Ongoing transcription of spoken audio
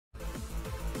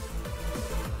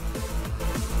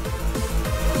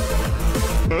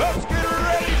Let's get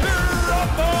ready to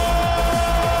rumble!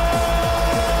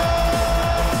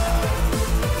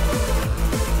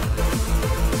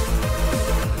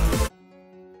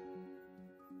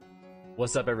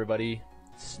 What's up, everybody?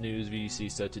 Snooze VDC.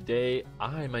 So today,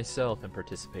 I myself am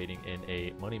participating in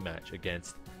a money match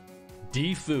against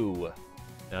Difu.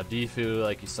 Now, Difu,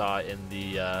 like you saw in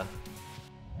the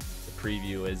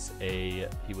preview,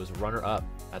 he was runner-up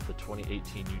at the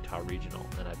 2018 Utah Regional,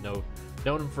 and I've known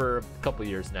him for a couple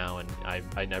years now, and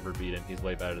I never beat him. He's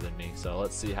way better than me. So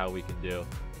let's see how we can do.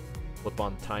 Flip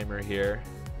on the timer here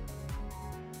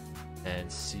and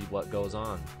see what goes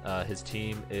on. His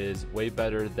team is way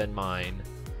better than mine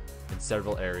in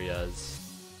several areas,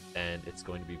 and it's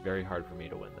going to be very hard for me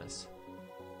to win this.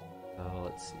 So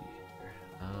let's see here.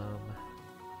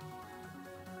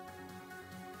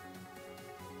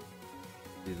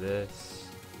 Do this.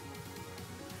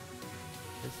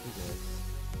 Let's do this.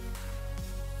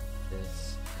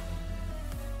 This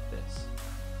and this.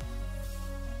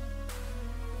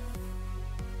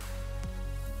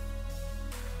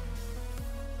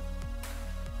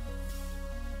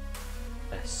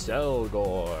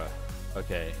 Selgor.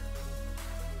 Okay.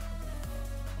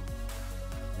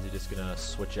 Is he just gonna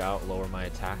switch out, lower my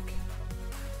attack?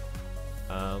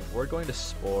 We're going to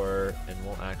spore, and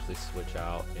we'll actually switch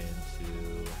out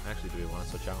into... Actually, do we want to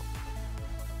switch out?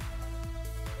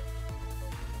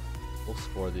 We'll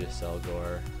spore the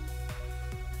Selgor.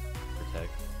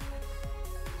 Protect.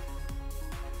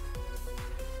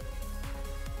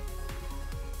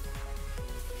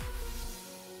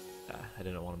 I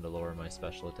didn't want him to lower my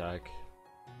special attack.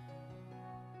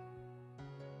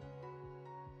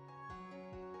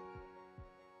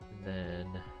 And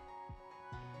then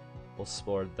we'll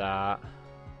spore that,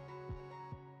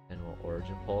 and we'll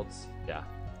origin pulse. Yeah,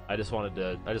 I just wanted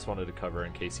to cover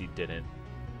in case he didn't.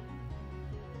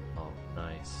 Oh,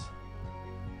 nice.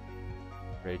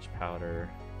 Rage powder.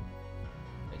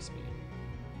 Nice speed.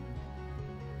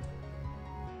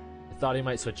 I thought he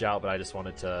might switch out, but I just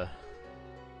wanted to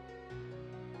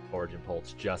origin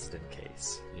pulse just in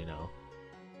case, you know.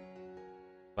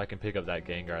 If I can pick up that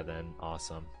Gengar, then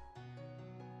awesome.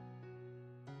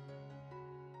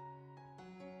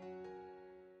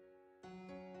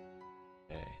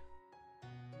 Okay.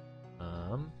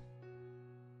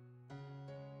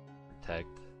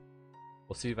 Protect.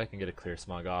 We'll see if I can get a clear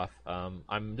smog off.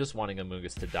 I'm just wanting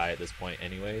Amoonguss to die at this point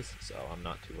anyways, so I'm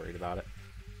not too worried about it.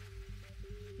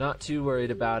 Not too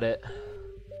worried about it.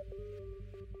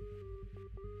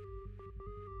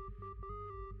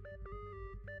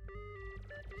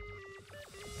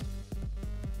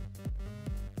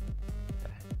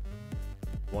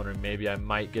 Wondering maybe I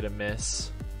might get a miss,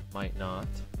 might not.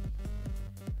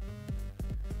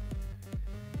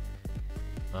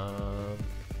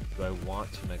 Do I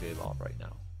want to Mega Evolve right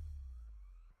now?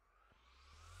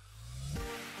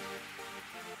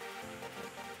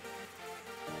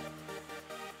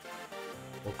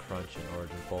 We'll crunch in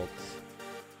Origin Pulse.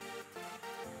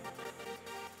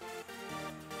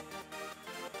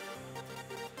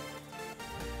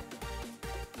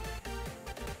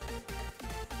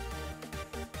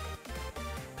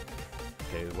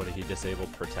 Okay, what did he disable?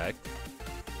 Protect?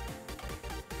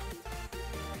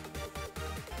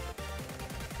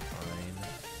 Fine.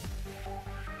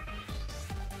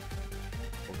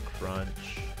 We'll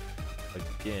crunch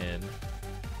again.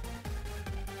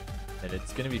 And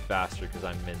it's gonna be faster because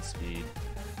I'm min speed.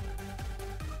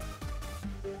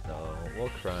 So we'll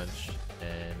crunch,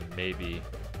 and maybe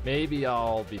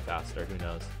I'll be faster, who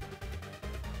knows.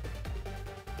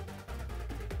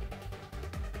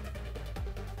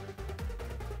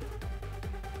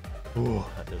 Ooh,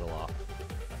 that did a lot.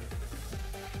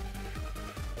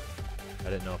 I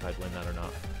didn't know if I'd win that or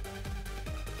not.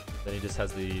 Then he just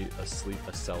has the a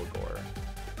Selgor.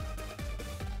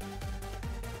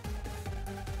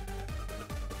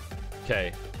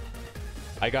 Okay.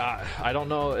 I don't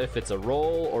know if it's a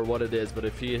roll or what it is, but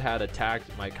if he had attacked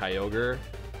my Kyogre,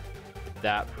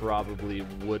 that probably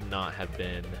would not have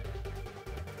been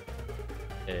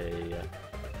a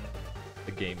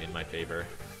game in my favor.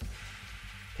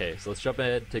 Okay, so let's jump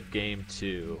ahead to game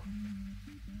 2.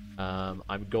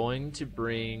 I'm going to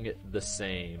bring the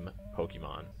same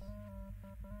Pokemon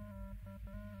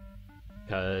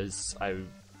because I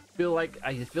feel like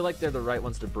they're the right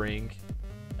ones to bring.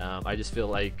 I just feel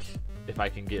like if I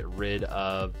can get rid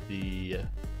of the,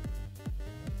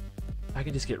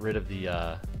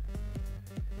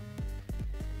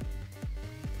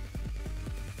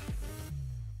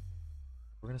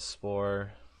 we're gonna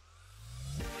spore.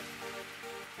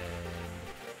 And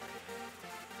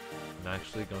I'm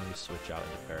actually going to switch out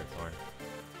into Ferrothorn.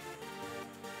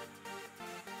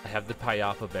 I have the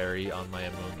Payapa Berry on my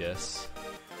Amoonguss.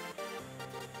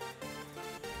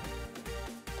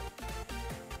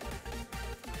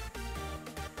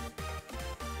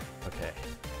 Okay.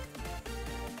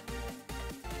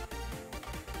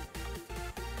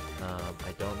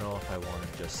 I don't know if I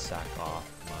want to just sack off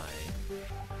my...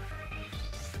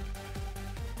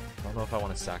 I don't know if I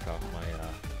want to sack off my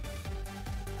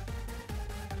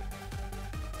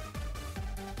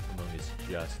Amoonguss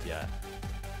just yet.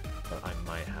 But I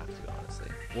might have to, honestly.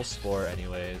 We'll Spore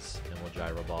anyways, and we'll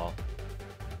Gyro Ball.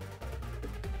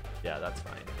 Yeah, that's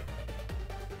fine.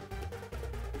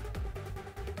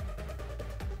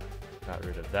 Got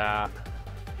rid of that.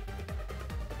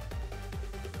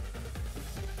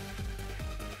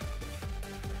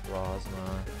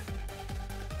 Rosma.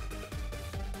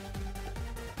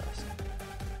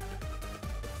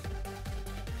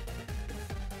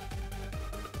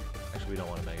 Actually, we don't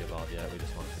want to Mega Evolve yet, we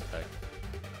just want to protect.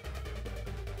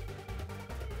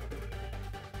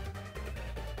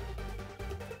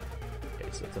 Okay,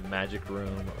 so it's a Magic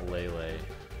Room Lele.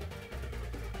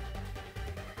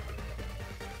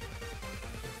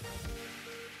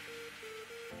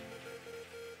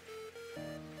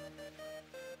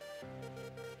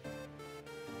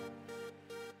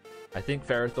 I think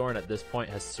Ferrothorn at this point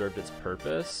has served its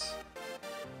purpose.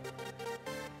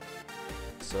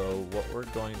 So what we're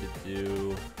going to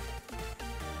do...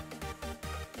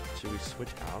 Should we switch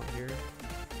out here?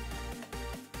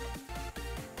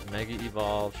 Mega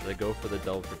Evolve. Should I go for the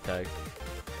Double Protect?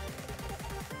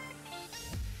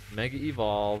 Mega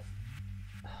Evolve.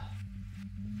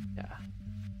 Yeah.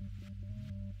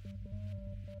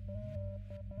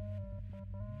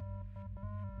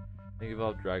 Mega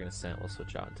Evolve, Dragon Ascent. We'll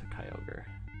switch out into Kyogre.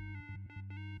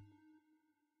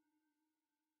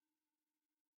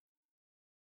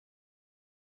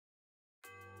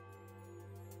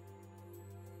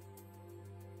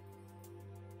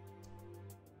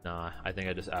 Nah, I think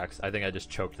I just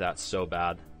choked that so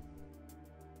bad.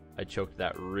 I choked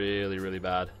that really, really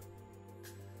bad.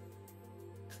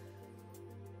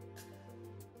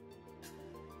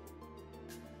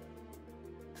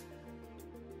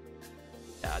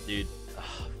 Yeah, dude.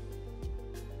 Ugh.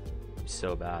 I'm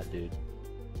so bad, dude.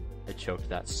 I choked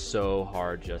that so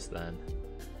hard just then.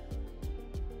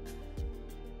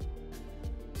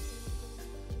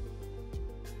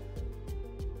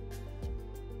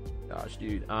 Gosh,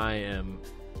 dude, I am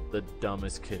the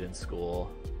dumbest kid in school.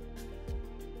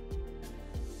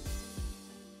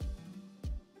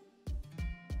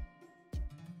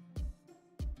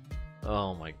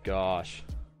 Oh my gosh.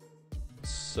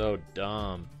 So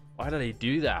dumb. Why did I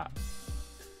do that?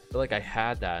 I feel like I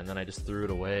had that and then I just threw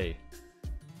it away.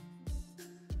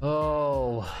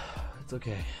 Oh, it's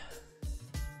okay.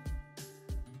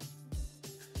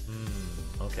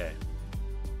 Okay.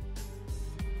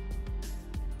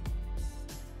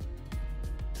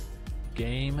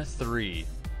 Game 3.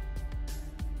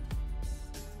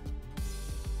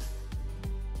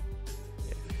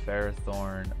 Okay,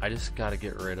 Ferrothorn. I just gotta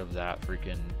get rid of that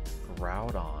freaking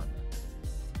Groudon.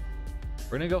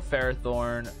 We're gonna go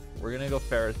Ferrothorn. We're gonna go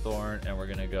Ferrothorn, and we're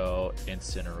gonna go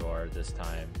Incineroar this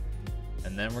time.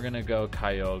 And then we're gonna go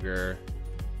Kyogre.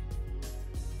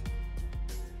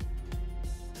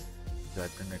 Do I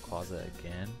bring Rayquaza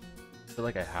again? I feel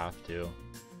like I have to.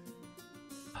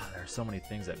 Oh, there are so many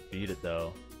things that beat it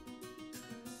though.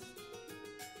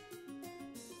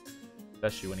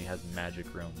 Especially when he has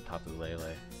Magic Room top of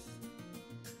Lele.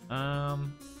 I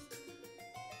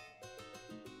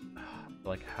feel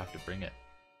like I have to bring it.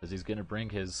 Because he's gonna bring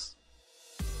his...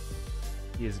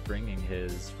 He is bringing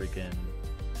his freaking...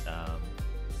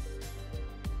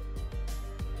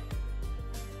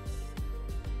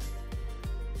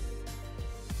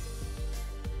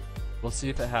 We'll see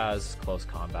if it has close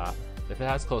combat. If it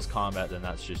has close combat, then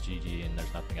that's just GG and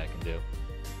there's nothing I can do.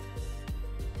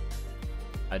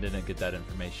 I didn't get that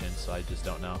information, so I just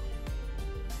don't know.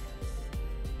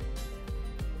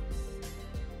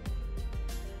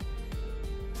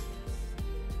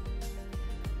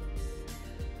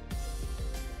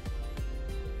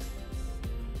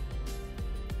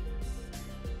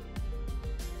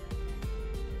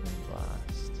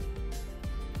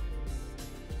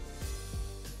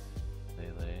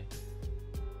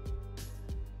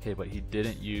 Okay, but he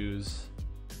didn't use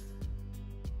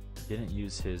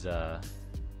his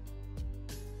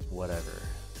whatever.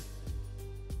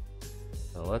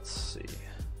 So let's see.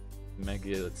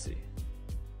 Let's see.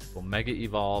 We'll Mega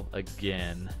Evolve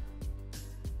again.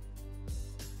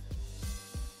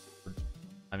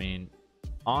 I mean,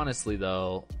 honestly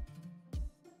though,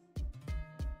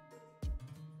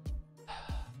 I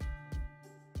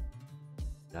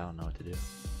don't know what to do.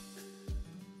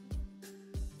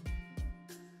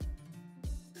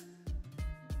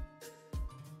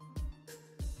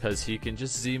 because he can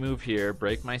just Z move here,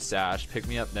 break my sash, pick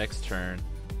me up next turn,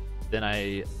 then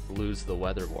I lose the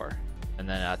weather war, and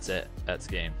then that's it. That's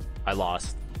game. I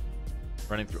lost.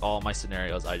 Running through all my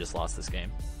scenarios, I just lost this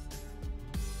game.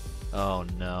 Oh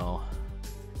no.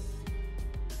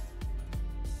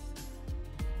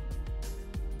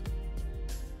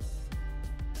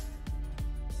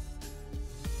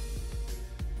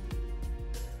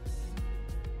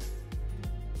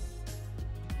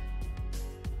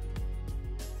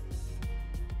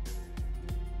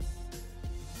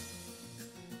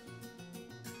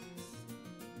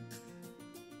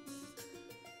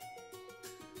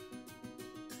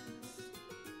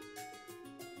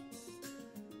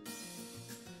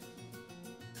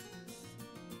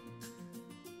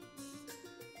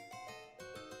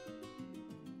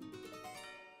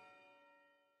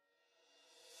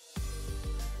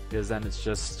 Because then it's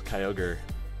just Kyogre.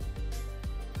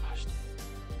 Gosh, dude.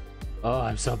 Oh,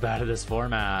 I'm so bad at this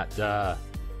format. Duh.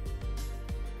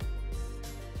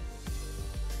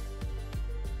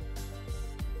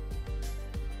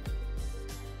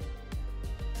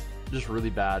 Just really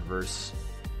bad versus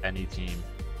any team,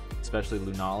 especially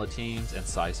Lunala teams and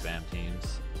Size Spam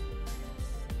teams.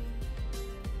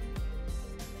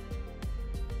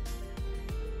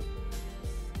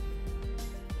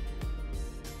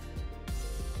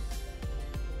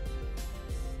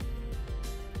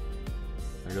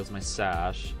 There goes my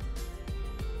sash.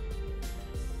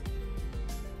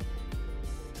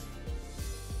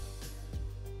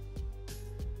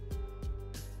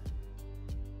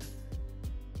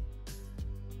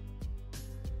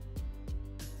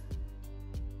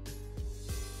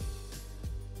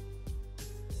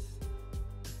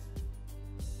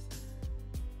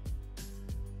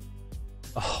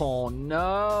 Oh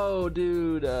no,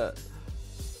 dude.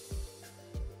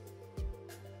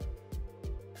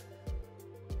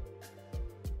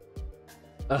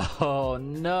 Oh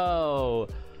no.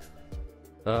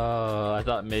 Oh, I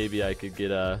thought maybe I could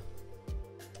get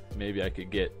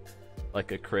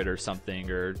like a crit or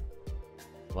something or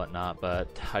whatnot,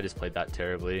 but I just played that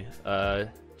terribly.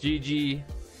 GG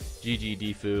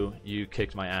Difu, you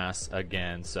kicked my ass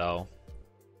again, so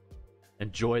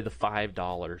enjoy the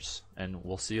 $5 and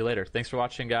we'll see you later. Thanks for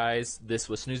watching, guys. This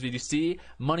was Snooze VGC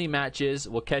money matches.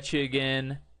 We'll catch you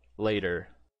again later.